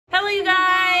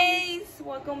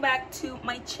welcome back to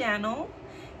my channel.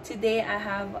 Today I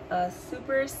have a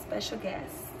super special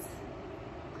guest,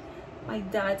 my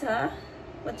daughter.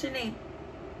 What's your name?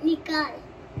 Nicole.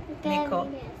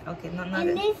 Nicole. Okay, no, not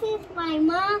And this is my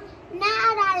mom,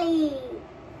 Natalie.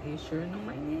 You sure know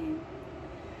my name?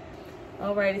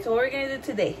 Alrighty, so what we're gonna do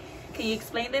today? Can you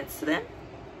explain this to them?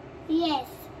 Yes.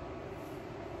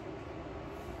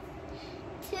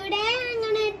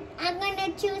 Today I'm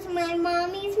gonna choose my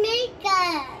mommy's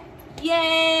makeup.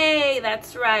 Yay!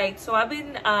 That's right. So I've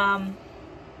been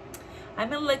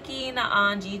looking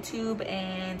on YouTube,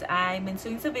 and I've been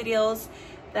seeing some videos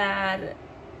that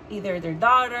either their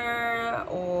daughter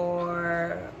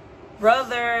or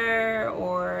brother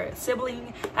or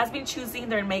sibling has been choosing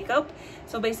their makeup.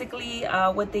 So basically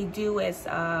what they do is,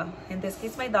 in this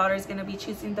case my daughter is gonna be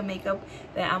choosing the makeup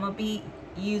that I'm gonna be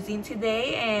using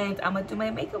today, and I'm gonna do my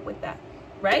makeup with that,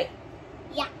 right?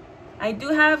 Yeah. I do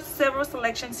have several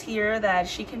selections here that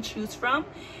she can choose from,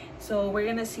 so we're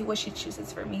gonna see what she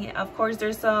chooses for me. Of course,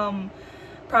 there's some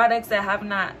products that I have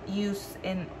not used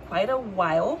in quite a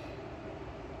while,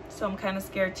 so I'm kind of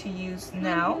scared to use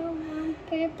now.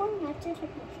 Purple matches with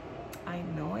my I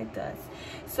know it does.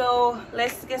 So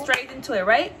let's get straight into it,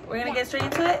 right? We're gonna get straight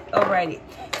into it. Alrighty.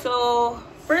 So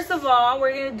first of all,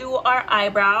 we're gonna do our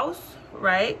eyebrows,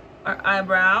 right? Our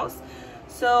eyebrows.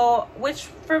 So which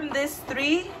from these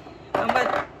three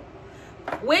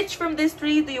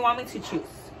do you want me to choose?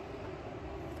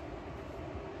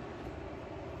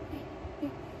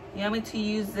 You want me to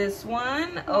use this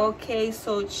one? Okay,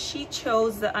 so she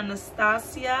chose the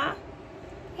Anastasia.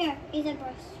 Here, is a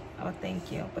brush. Oh, thank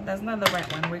you. But that's not the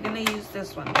right one. We're going to use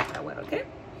this one. Okay?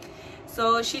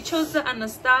 So she chose the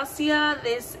Anastasia.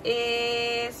 This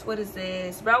is, what is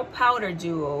this? Brow Powder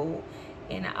Duo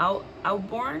in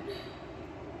Outborn.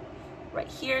 Right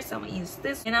here. So I'm going to use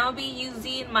this. And I'll be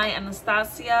using my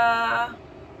Anastasia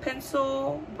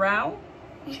pencil brow.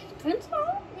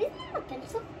 Pencil? Isn't that a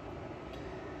pencil?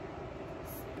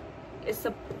 It's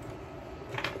a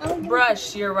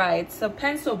brush, you're right. It's a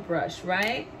pencil brush,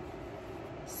 right?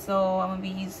 So I'm gonna be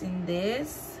using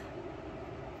this.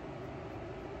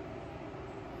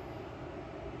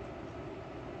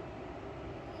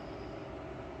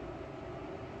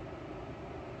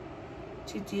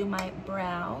 To do my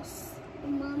brows.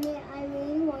 Mommy, I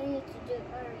really want you to do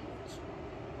orange.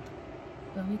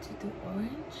 You want me to do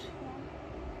orange?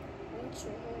 Yeah. Orange right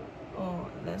here. Oh,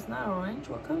 that's not orange.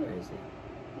 What color is it?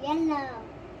 Yellow.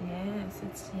 Yes,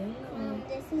 it's yellow.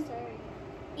 This is orange.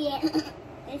 Yeah.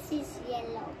 This is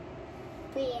yellow.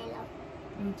 Put yellow.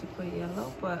 I need to put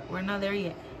yellow, but we're not there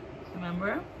yet.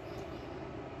 Remember?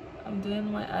 I'm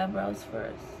doing my eyebrows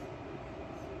first.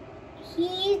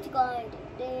 He's going to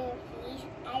do his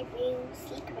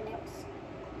eyebrows. Look at my nose.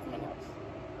 My nose.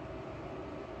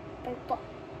 Purple.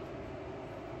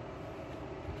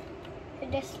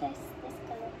 This color.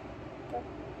 Purple.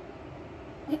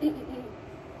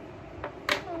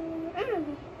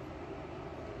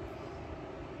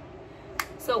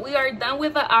 So we are done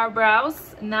with the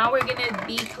eyebrows. Now we're gonna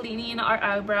be cleaning our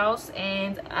eyebrows,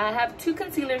 and I have two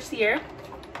concealers here.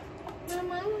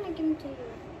 Mom, I'm gonna give them to you.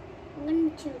 I'm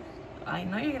gonna choose. I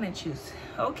know you're gonna choose.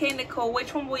 Okay, Nicole,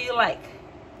 which one will you like?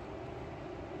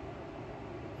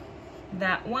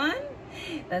 That one?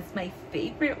 That's my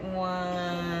favorite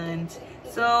one.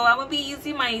 So I'm gonna be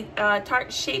using my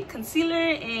Tarte Shape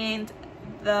Concealer and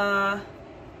the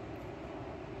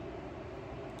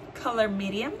color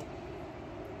medium.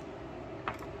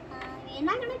 You're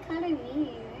not gonna color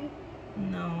me, right?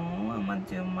 No, I'm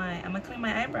gonna clean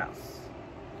my eyebrows.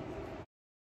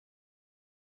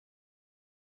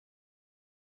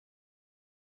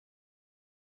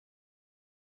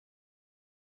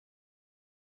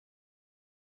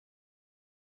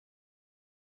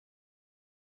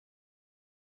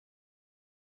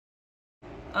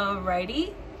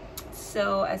 Alrighty,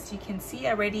 so as you can see,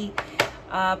 I already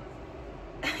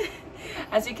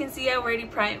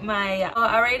primed my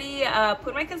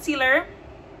put my concealer.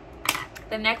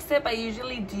 The next step I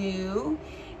usually do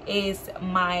is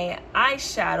my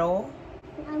eyeshadow.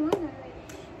 I want orange.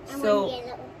 I want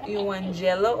yellow. You want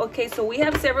yellow? Okay, so we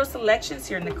have several selections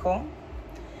here, Nicole.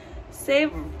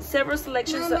 Several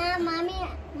selections.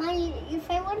 Mommy, your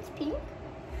favorite one's pink?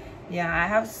 Yeah, I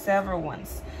have several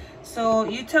ones. So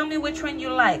you tell me which one you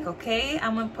like, okay?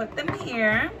 I'm gonna put them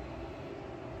here.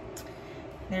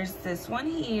 There's this one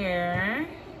here.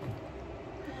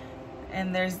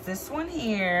 And there's this one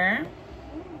here.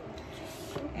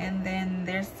 And then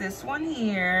there's this one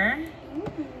here.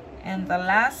 And the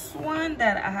last one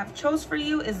that I have chose for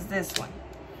you is this one.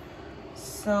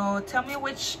 So tell me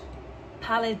which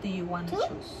palette do you want to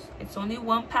choose? It's only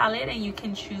one palette, and you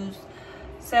can choose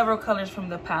several colors from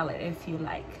the palette if you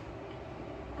like.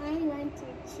 I want to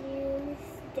choose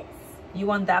this. You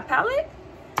want that palette?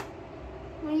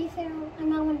 Why you say I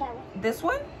don't want that one? This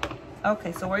one?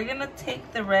 Okay, so we're gonna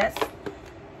take the rest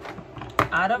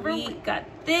out of. We got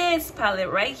this palette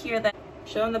right here. That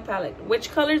show them the palette.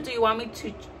 Which colors do you want me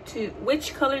to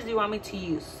which colors do you want me to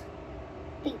use?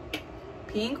 Pink.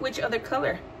 Pink? Which other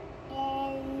color?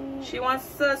 And She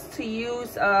wants us to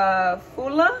use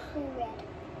Fula. red.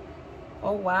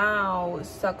 Oh wow,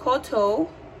 Xoxo.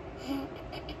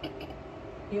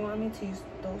 You want me to use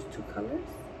those two colors?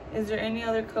 Is there any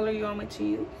other color you want me to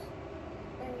use?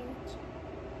 Orange.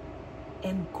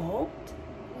 And gold?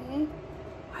 Mm-hmm.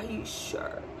 Are you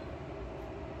sure?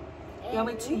 You want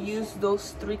me to use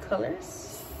those three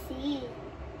colors? See.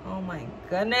 Oh my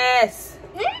goodness.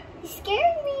 You're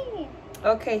scaring me.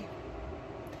 Okay.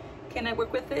 Can I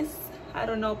work with this? I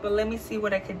don't know, but let me see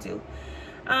what I can do.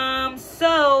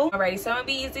 Alrighty, so I'm gonna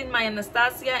be using my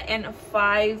Anastasia and a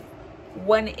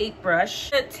 518 brush.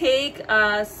 I'm gonna take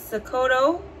a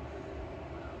Xoxo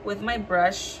with my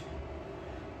brush.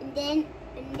 And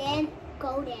then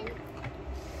golden.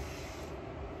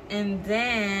 And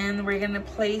then we're gonna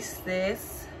place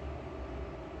this.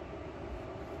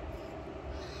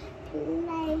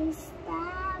 Place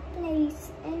that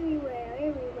place everywhere.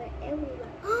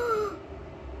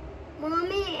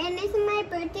 Mommy, and it's my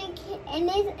birthday, and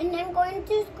I'm going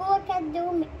to school. Can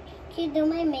do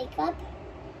my makeup?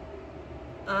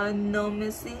 No,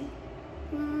 Missy.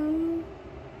 Mm.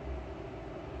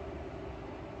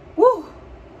 Woo!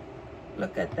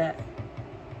 Look at that.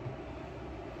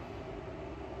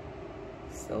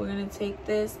 So we're gonna take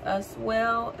this as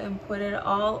well and put it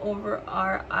all over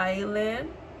our eyelid.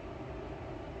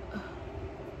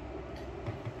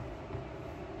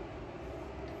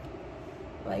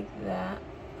 Like that.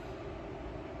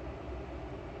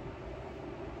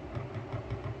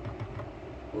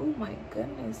 Oh my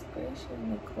goodness gracious,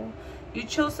 Nicole. You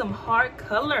chose some hard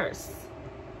colors.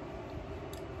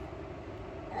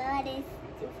 It's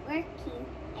working.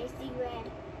 I see red.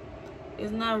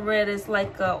 It's not red, it's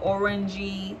like a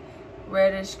orangey,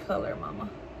 reddish color, Mama.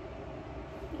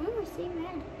 Mama, I see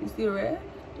red. You see red?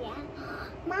 Yeah.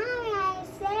 Mommy, I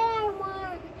said I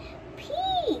want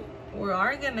pink. We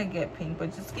are gonna get pink,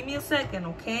 but just give me a second,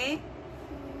 okay?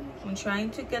 I'm trying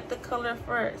to get the color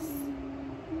first.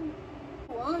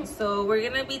 So we're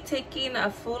gonna be taking a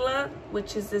Fula,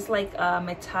 which is this like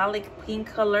metallic pink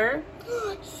color.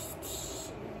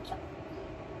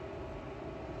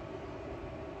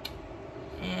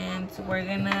 And we're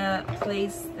gonna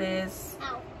place this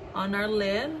on our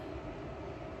lid.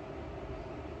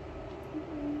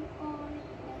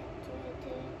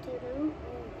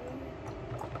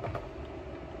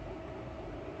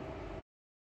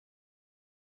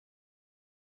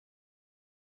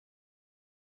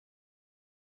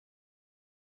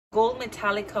 Gold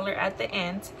metallic color at the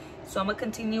end. So I'm gonna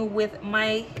continue with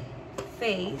my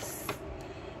face.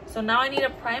 So now I need a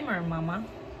primer, Mama.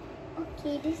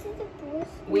 Okay, this is the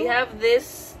first. We have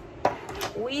this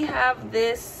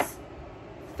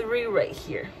 3 right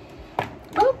here.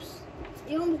 Oops.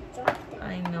 You almost dropped it.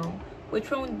 I know. Which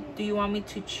one do you want me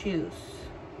to choose?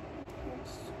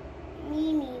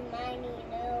 Meeny, miny,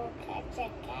 no, catch a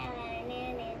cat,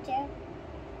 ninja.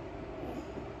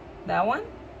 That one?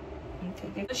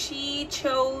 Okay. She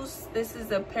chose, this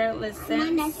is a Pearless Sense.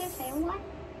 Mom, that's your favorite one?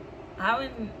 I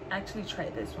haven't actually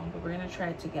tried this one, but we're gonna try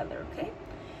it together, okay?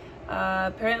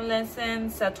 Pearless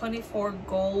Sense 24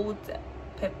 Gold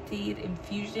Peptide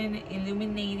Infusion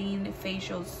Illuminating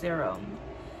Facial Serum.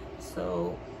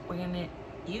 So we're gonna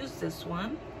use this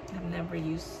one. I've never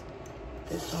used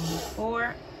this one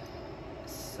before.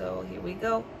 So here we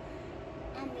go.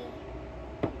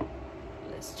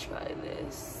 Let's try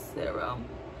this serum.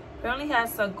 Apparently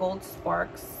has a gold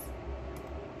sparks.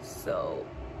 So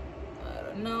I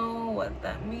don't know what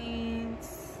that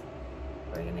means.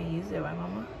 We're gonna use it, right,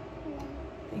 Mama? Yeah. I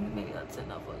think maybe that's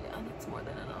enough. Oh yeah, that's more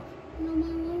than enough. No,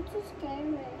 Mom, I'm too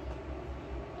scared.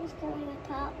 Just go on the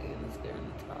top. You're gonna stare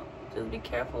on the top. Just be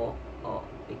careful. Oh,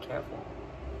 be careful.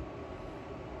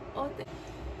 Oh,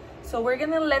 so we're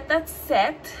gonna let that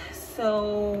set.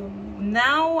 So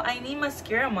now I need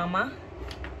mascara, Mama.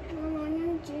 Mom, I'm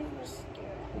gonna do mascara.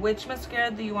 Which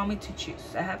mascara do you want me to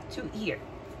choose? I have 2 here.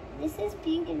 This is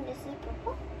pink and this is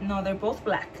purple. No, they're both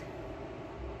black. This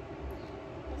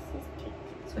is pink.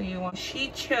 So you want? She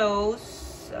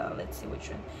chose. Let's see which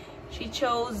one. She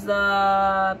chose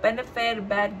the Benefit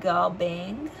Bad Gal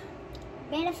Bang.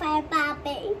 Benefit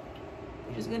Bobby.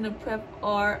 We're just gonna prep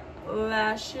our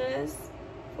lashes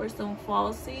for some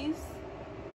falsies.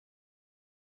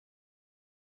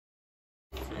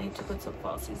 I need to put some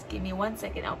falsies. Give me 1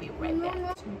 second. I'll be right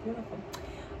back. So beautiful.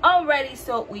 Alrighty,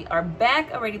 so we are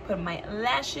back. I already put my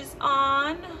lashes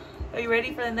on. Are you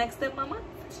ready for the next step, Mama?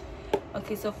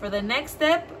 Okay, so for the next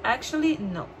step, actually,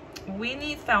 no. We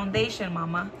need foundation,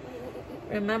 Mama.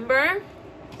 Remember?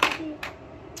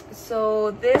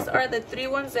 So these are the 3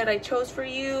 ones that I chose for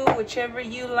you. Whichever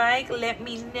you like, let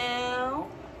me know.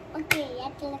 Okay, you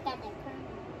have to look at the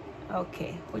corner.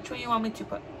 Okay, which one you want me to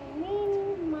put?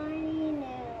 Mine.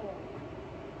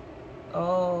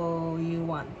 Oh, you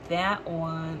want that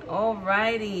one.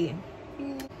 Alrighty.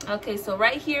 Okay, so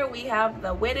right here we have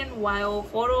the Wet n Wild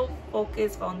Photo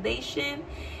Focus Foundation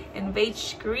in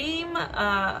beige cream.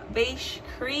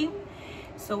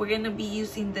 So we're gonna be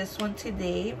using this one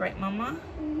today, right, Mama?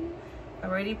 I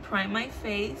already primed my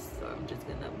face, so I'm just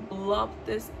gonna blob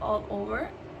this all over.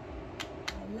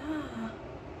 Voila.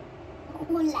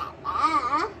 Ooh la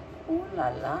la. Ooh la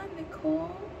la,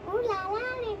 Nicole. Ooh la la,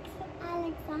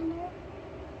 Alexander.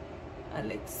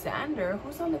 Alexander?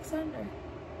 Who's Alexander?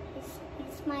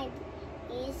 He's my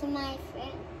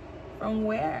friend. From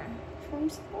where? From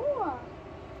school.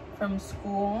 From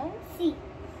school? See.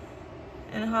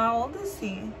 And how old is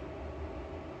he?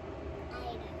 I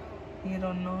don't know. You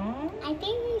don't know? I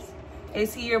think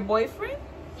Is he your boyfriend?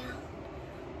 no.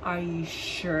 Are you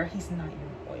sure he's not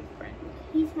your boyfriend?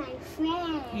 He's my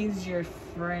friend. He's your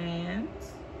friend?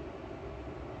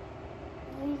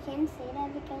 You can't say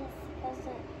that because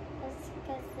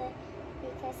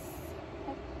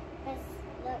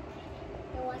look,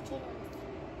 they're watching us.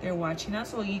 They're watching us,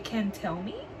 so you can't tell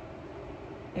me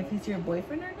if he's your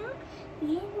boyfriend or not?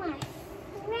 He's my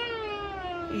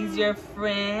friend. He's your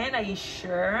friend? Are you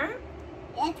sure?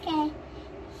 Okay.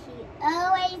 He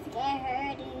always get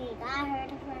hurt and he got hurt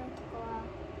from school.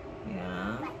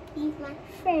 Yeah. But he's my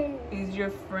friend. He's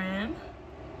your friend?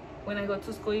 When I go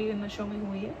to school, you're gonna show me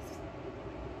who he is?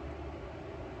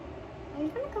 Are you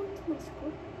gonna come to my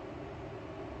school?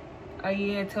 Are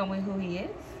you gonna tell me who he is?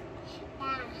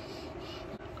 Yeah.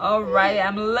 Alright,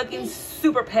 I'm looking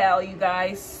super pale, you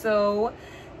guys. So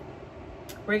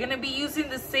we're gonna be using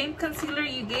the same concealer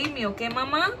you gave me, okay,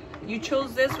 Mama? You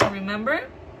chose this one, remember?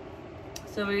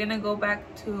 So we're gonna go back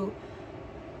to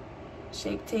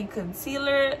Shape Tape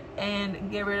Concealer and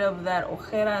get rid of that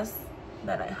ojeras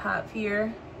that I have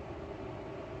here.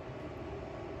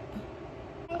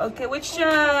 Okay, which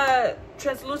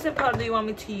translucent powder do you want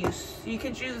me to use? You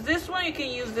can use this one, you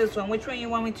can use this one. Which one you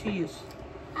want me to use?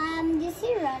 This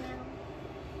is run out.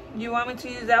 You want me to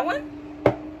use that one?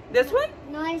 This one?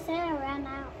 No, I said I ran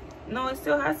out. No, it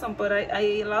still has some, but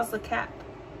I lost the cap.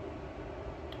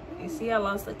 You see, I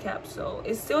lost the cap, so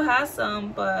it still has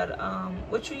some, but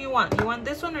which one you want? You want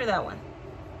this one or that one?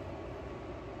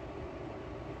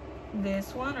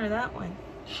 This one or that one?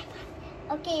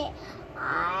 Okay,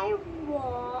 I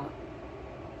want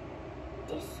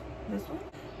this. This one?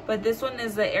 But this one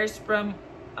is the Airspray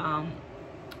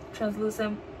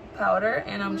translucent powder,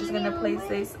 and I'm just gonna place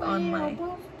this on my...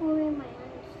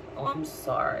 Oh, I'm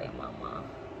sorry, Mama.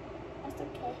 That's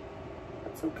okay.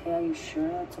 That's okay. Are you sure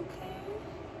that's okay?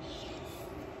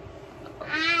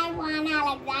 I want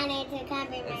Alexander to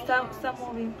come in my house. Stop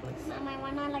moving, please. Mom, I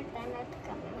want Alexander to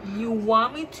come in my house. You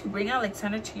want me to bring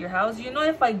Alexander to your house? You know,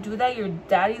 if I do that, your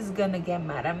daddy's gonna get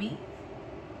mad at me.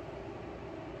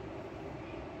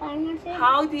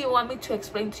 How do you want me to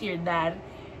explain to your dad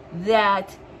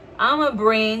that I'm gonna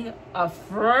bring a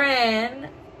friend,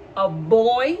 a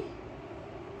boy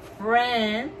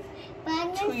friend,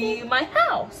 to my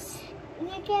house?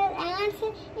 Because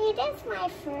Alexander, he is my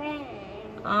friend.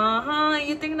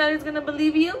 You think that he's gonna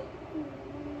believe you?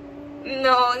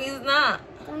 No, he's not.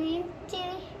 He's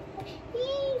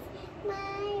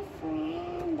my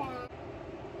friend.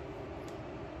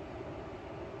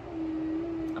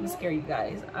 I'm scared, you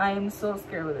guys. I am so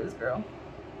scared with this girl.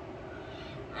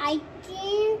 I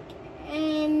think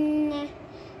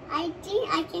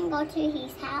I can go to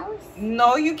his house.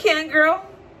 No, you can't, girl.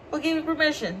 Who gave you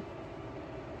permission?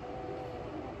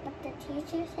 But the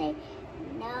teacher said,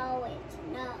 no, it's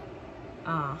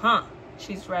no.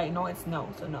 She's right. No, it's no.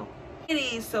 So no.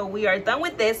 So we are done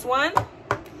with this one.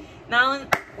 Now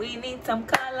we need some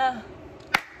color.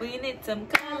 We need some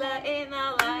color in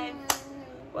our life.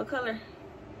 What color?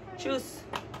 Choose.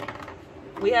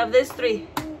 We have this 3.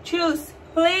 Choose.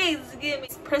 Please give me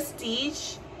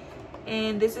Prestige.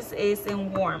 And this is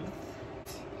in Warmth.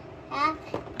 I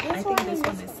think this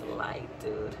one is light,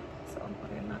 dude. So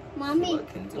we're gonna Mommy, see what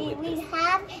we can do with we this.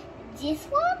 have this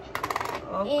one,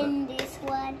 Okay. in this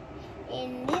one,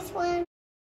 in this one.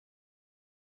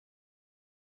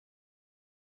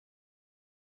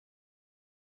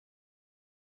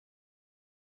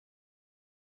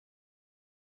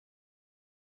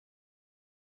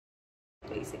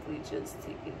 basically just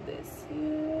taking this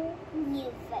here.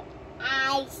 New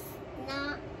eyes,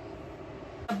 not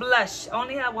Blush. I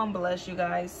only have one blush, you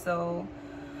guys, so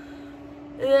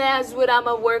that's what I'm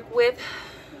gonna work with.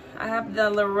 I have the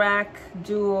Lorac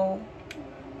Duo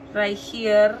right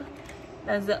here.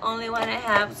 That's the only one I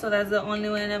have, so that's the only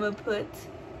one I'm gonna put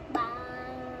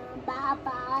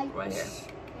right here.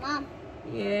 Mom.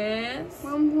 Yes.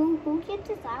 Mom, who get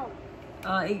this out?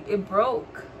 It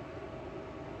broke.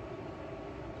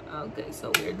 Okay,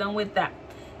 so we're done with that.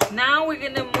 Now we're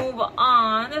gonna move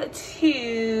on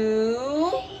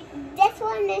to this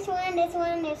one, this one, this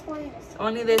one, this one, this one.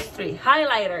 only this three.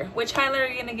 Highlighter. Which highlighter are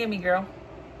you gonna give me, girl?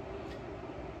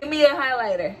 Give me a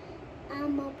highlighter.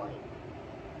 I'm a boy.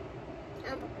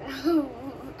 I'm a girl.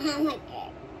 I'm a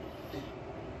girl.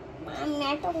 Mom, you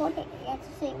have to hold it. You have to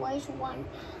say which one.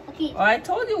 Okay. Oh, I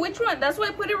told you which one. That's why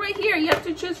I put it right here. You have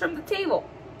to choose from the table.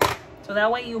 So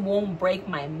that way you won't break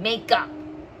my makeup.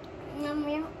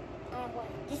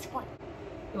 This one.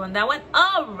 You want that one?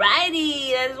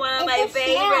 Alrighty. That is one of my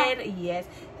favorite. Yes.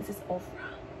 This is Ofra.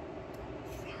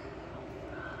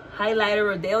 Highlighter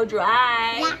Rodeo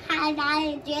Drive. Yeah,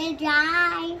 highlighter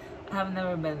dry. I have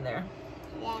never been there.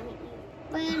 Yeah, me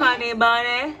either. Honey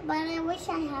bunny. But I wish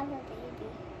I have a baby.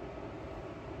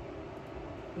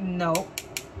 No.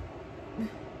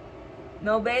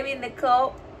 No baby,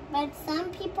 Nicole. But some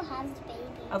people have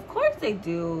babies. Of course they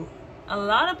do. A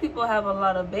lot of people have a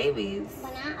lot of babies.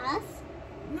 But not us.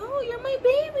 No, you're my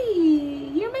baby.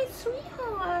 You're my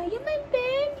sweetheart. You're my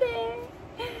baby.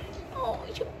 Oh,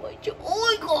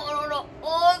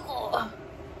 God.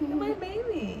 You're my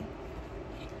baby.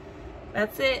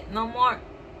 That's it. No more.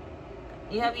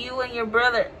 You have you and your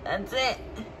brother. That's it.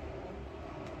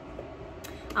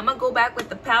 I'm going to go back with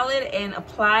the palette and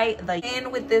apply the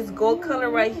in with this gold color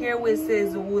right here, which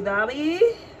is Wudabi.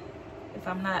 If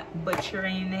I'm not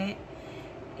butchering it.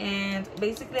 And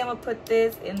basically I'm gonna put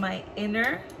this in my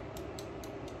inner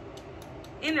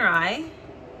eye.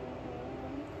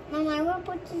 Mom, I will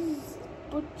put these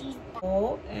back.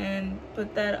 Oh, and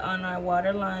put that on our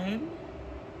waterline.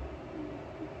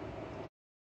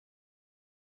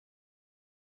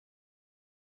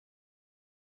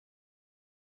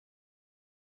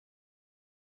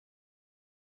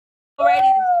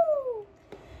 Alrighty.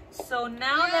 So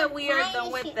now that we are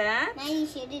done with that. Now you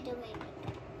should do my makeup.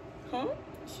 Huh?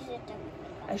 You should do my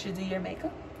makeup. I should do your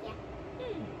makeup? Yeah.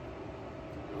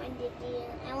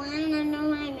 I want to know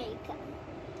my makeup.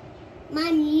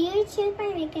 Mom, you choose my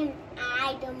makeup.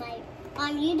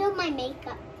 Mom, you do my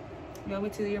makeup. You want me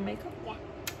to do your makeup? Yeah.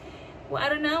 Well, I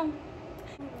don't know.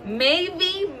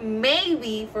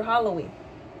 Maybe for Halloween.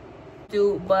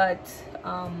 But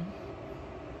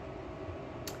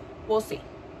we'll see.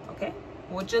 Okay?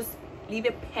 We'll just leave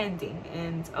it pending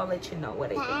and I'll let you know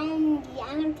what I think. Yeah,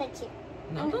 I'm gonna touch it.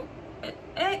 No?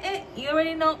 You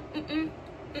already know.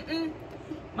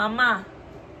 Mama.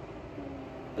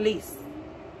 Please.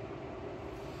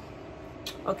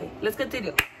 Okay, let's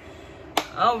continue.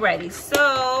 Alrighty,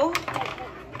 so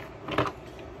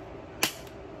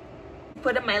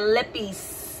put in my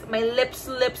lippies. My lips.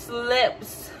 Mom,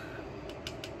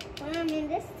 and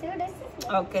this too, this is lips.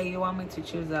 Okay, you want me to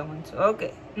choose that one too?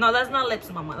 Okay. No, that's not lips,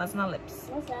 Mama. That's not lips.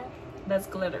 What's that? That's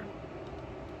glitter.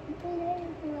 Glitter.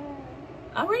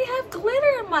 I already have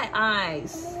glitter in my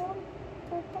eyes.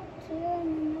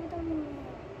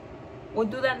 We'll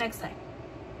do that next time.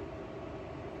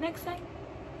 Next time.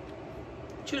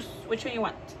 Choose which one you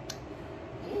want.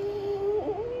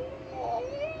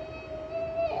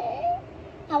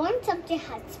 I want something that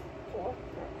has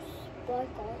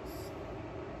sparkles.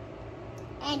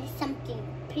 And something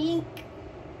pink.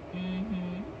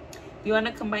 You want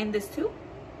to combine this too?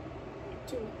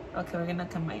 Too. Okay, we're gonna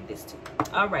combine this too.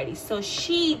 Alrighty, so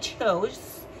she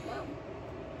chose.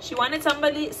 She wanted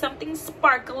something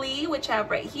sparkly, which I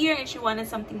have right here, and she wanted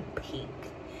something pink.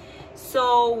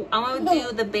 So I'm gonna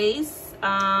do the base.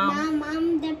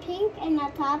 Mom, the pink and the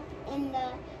top and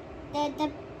the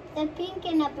pink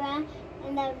and the brown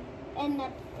and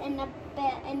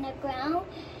the ground.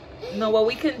 No, what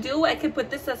we can do, I can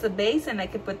put this as a base and I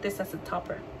can put this as a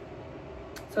topper.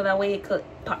 So that way it could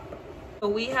pop. So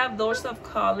we have those of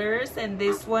colors, and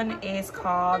this one is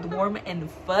called Warm and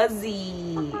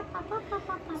Fuzzy.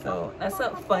 So that's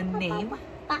a fun name.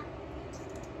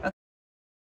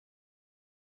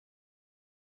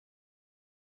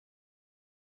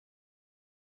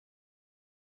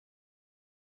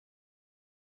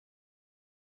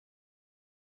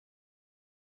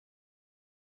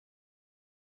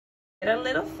 Get a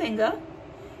little finger,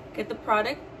 get the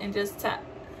product, and just tap.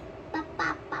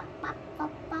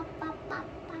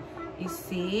 You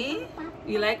see?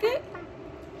 You like it?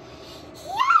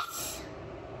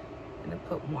 gonna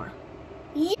put more.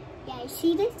 Yeah, I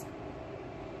see this.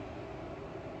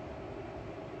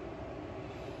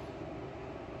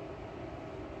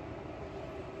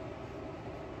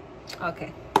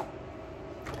 Okay.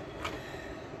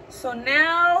 So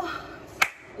now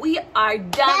we are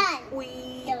done.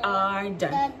 We are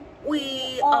done.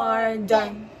 We are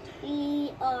done.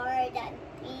 We are done.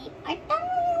 We are done.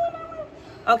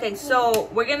 Okay, so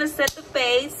we're gonna set the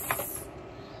face.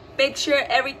 Make sure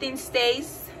everything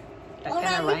stays. That Hold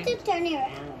kind of on, line. to turn it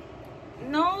around.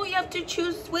 No, you have to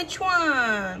choose which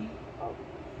one. Oh,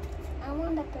 I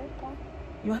want the purple.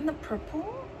 You want the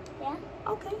purple? Yeah.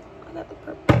 Okay, I got the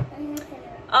purple. I'm gonna turn it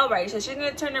around. All right, so she's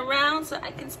gonna turn around so I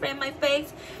can spray my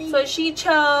face. So she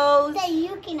chose. So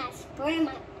you cannot spray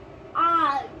my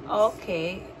eyes.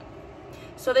 Okay.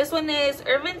 So this one is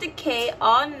Urban Decay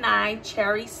All Night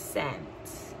Cherry Scent.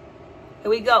 Here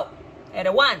we go. At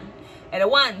a 1. At a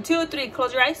 1, 2, 3.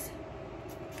 Close your eyes.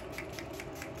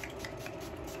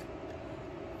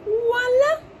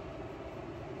 Voila.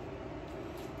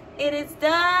 It is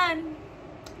done.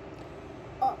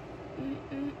 Oh.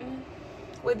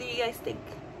 What do you guys think?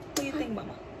 What do you think,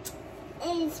 Mama?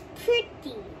 It's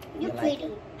pretty. You're You like pretty.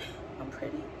 it? I'm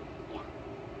pretty? Yeah.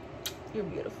 You're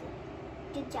beautiful.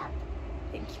 Good job.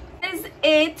 Thank you. That is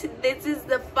it. This is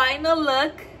the final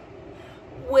look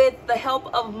with the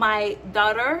help of my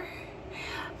daughter,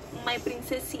 my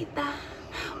princesita,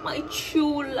 my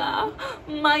chula,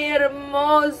 my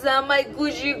hermosa, my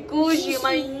gucci,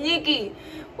 my Nikki.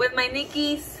 With my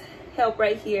Nikki's help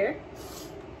right here.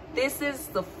 This is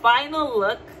the final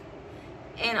look.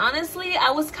 And honestly,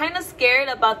 I was kind of scared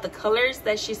about the colors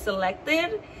that she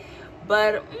selected.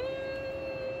 But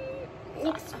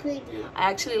Looks pretty.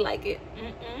 I actually like it.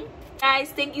 Guys,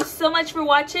 thank you so much for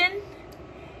watching.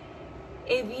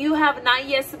 If you have not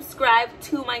yet subscribed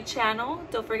to my channel,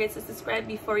 don't forget to subscribe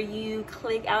before you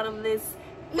click out of this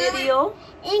video.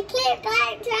 And click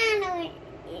like channel.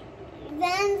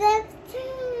 Thumbs up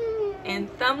too. And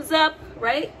thumbs up,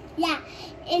 right? Yeah.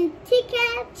 And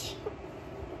ticket.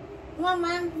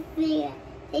 Mama, say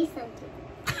something.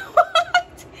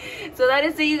 What? So that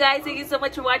is it, you guys. Thank you so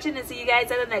much for watching, and see you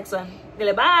guys at the next one.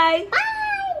 Bye. Bye.